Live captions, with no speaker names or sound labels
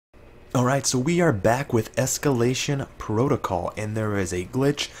Alright, so we are back with Escalation Protocol, and there is a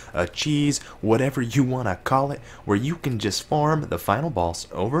glitch, a cheese, whatever you want to call it, where you can just farm the final boss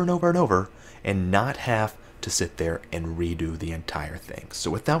over and over and over, and not have to sit there and redo the entire thing. So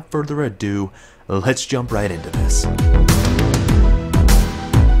without further ado, let's jump right into this.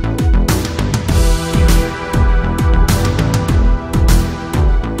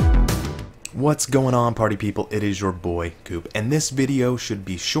 What's going on, party people? It is your boy Coop, and this video should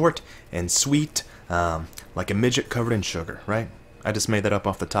be short and sweet, like a midget covered in sugar, right? I just made that up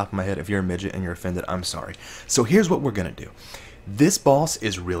off the top of my head. If you're a midget and you're offended, I'm sorry. So here's what we're gonna do. This boss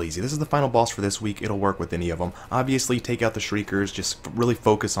is real easy. This is the final boss for this week. It'll work with any of them. Obviously, take out the Shriekers, just really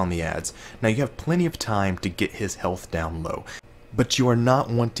focus on the ads. Now, you have plenty of time to get his health down low, but you are not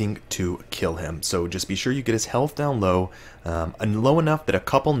wanting to kill him. So just be sure you get his health down low, and low enough that a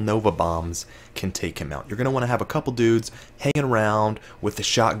couple Nova Bombs can take him out. You're going to want to have a couple dudes hanging around with the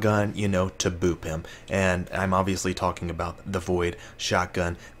shotgun, you know, to boop him. And I'm obviously talking about the Void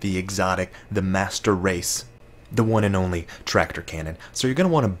shotgun, the exotic, the master race, the one and only tractor cannon. So you're going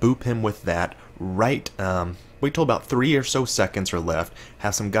to want to boop him with that right, wait till about 3 or so seconds are left.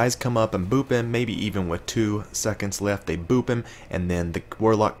 Have some guys come up and boop him, maybe even with 2 seconds left. They boop him, and then the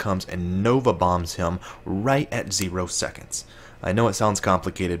Warlock comes and Nova Bombs him right at 0 seconds. I know it sounds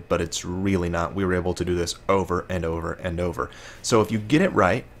complicated, but it's really not. We were able to do this over and over and over. So if you get it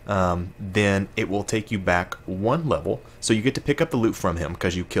right, then it will take you back 1 level. So you get to pick up the loot from him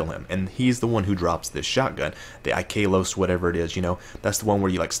because you kill him. And he's the one who drops this shotgun, the Ikelos, whatever it is, you know. That's the one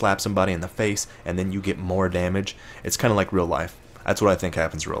where you like slap somebody in the face and then you get more damage. It's kind of like real life. That's what I think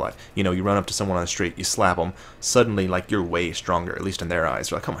happens in real life. You know, you run up to someone on the street, you slap them, suddenly, like, you're way stronger, at least in their eyes.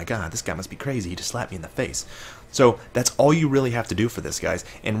 They're like, oh my god, this guy must be crazy, he just slapped me in the face. So, that's all you really have to do for this, guys.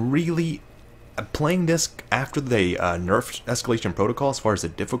 And really, playing this after they nerfed Escalation Protocol, as far as the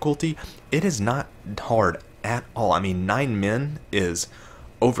difficulty, it is not hard at all. I mean, 9 men is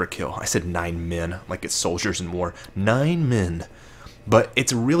overkill. I said 9 men, like it's soldiers in war. 9 men. But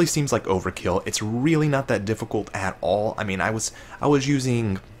it really seems like overkill. It's really not that difficult at all. I mean, I was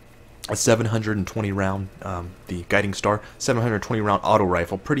using a 720 round, the Guiding Star, 720 round auto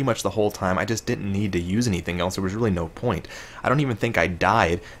rifle pretty much the whole time. I just didn't need to use anything else. There was really no point. I don't even think I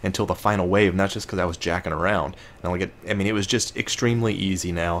died until the final wave, and that's just because I was jacking around. And like I mean, it was just extremely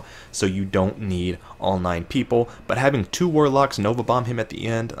easy now, so you don't need all 9 people. But having 2 Warlocks Nova Bomb him at the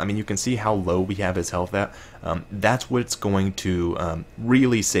end, I mean, you can see how low we have his health at. That's what's going to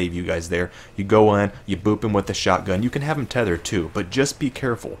really save you guys there. You go in, you boop him with the shotgun. You can have him tethered too, but just be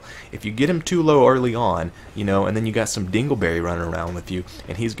careful. If you get him too low early on, you know, and then you got some Dingleberry running around with you,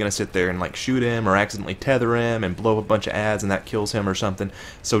 and he's going to sit there and like shoot him or accidentally tether him and blow a bunch of ads and that kills him or something.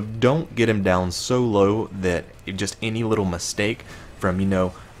 So don't get him down so low that just any little mistake from, you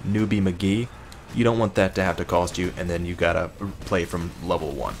know, newbie McGee, you don't want that to have to cost you, and then you got to play from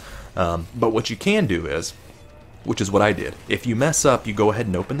level 1. But what you can do is, which is what I did, if you mess up, you go ahead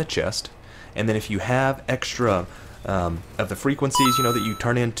and open the chest, and then if you have extra of the frequencies, you know, that you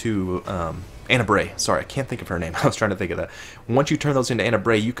turn into Anna Bray. Sorry, I can't think of her name. I was trying to think of that. Once you turn those into Anna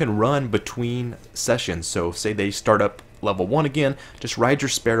Bray, you can run between sessions. So say they start up level 1 again, just ride your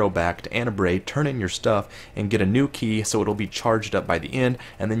Sparrow back to Anna Bray, turn in your stuff, and get a new key so it'll be charged up by the end,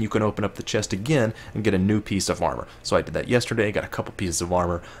 and then you can open up the chest again and get a new piece of armor. So I did that yesterday, got a couple pieces of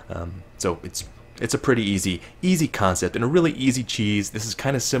armor. So it's a pretty easy concept and a really easy cheese. This is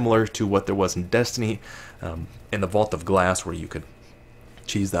kind of similar to what there was in Destiny, in the Vault of Glass, where you could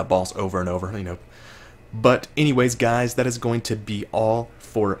cheese that boss over and over, you know. But anyways, guys, that is going to be all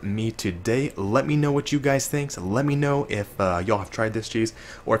for me today. Let me know what you guys think. So let me know if y'all have tried this cheese,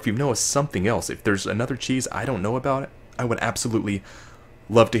 or if you know of something else. If there's another cheese I don't know about it, I would absolutely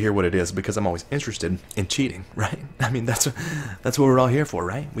love to hear what it is, because I'm always interested in cheating, right? I mean, that's what we're all here for,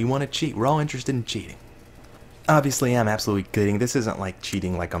 right? We want to cheat. We're all interested in cheating. Obviously, I'm absolutely kidding. This isn't like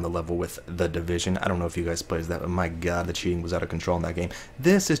cheating like on the level with The Division. I don't know if you guys plays that, but my god, the cheating was out of control in that game.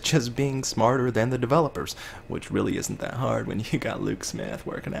 This is just being smarter than the developers, which really isn't that hard when you got Luke Smith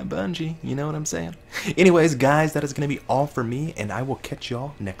working at Bungie. You know what I'm saying? Anyways, guys, that is going to be all for me, and I will catch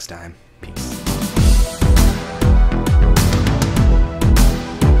y'all next time. Peace.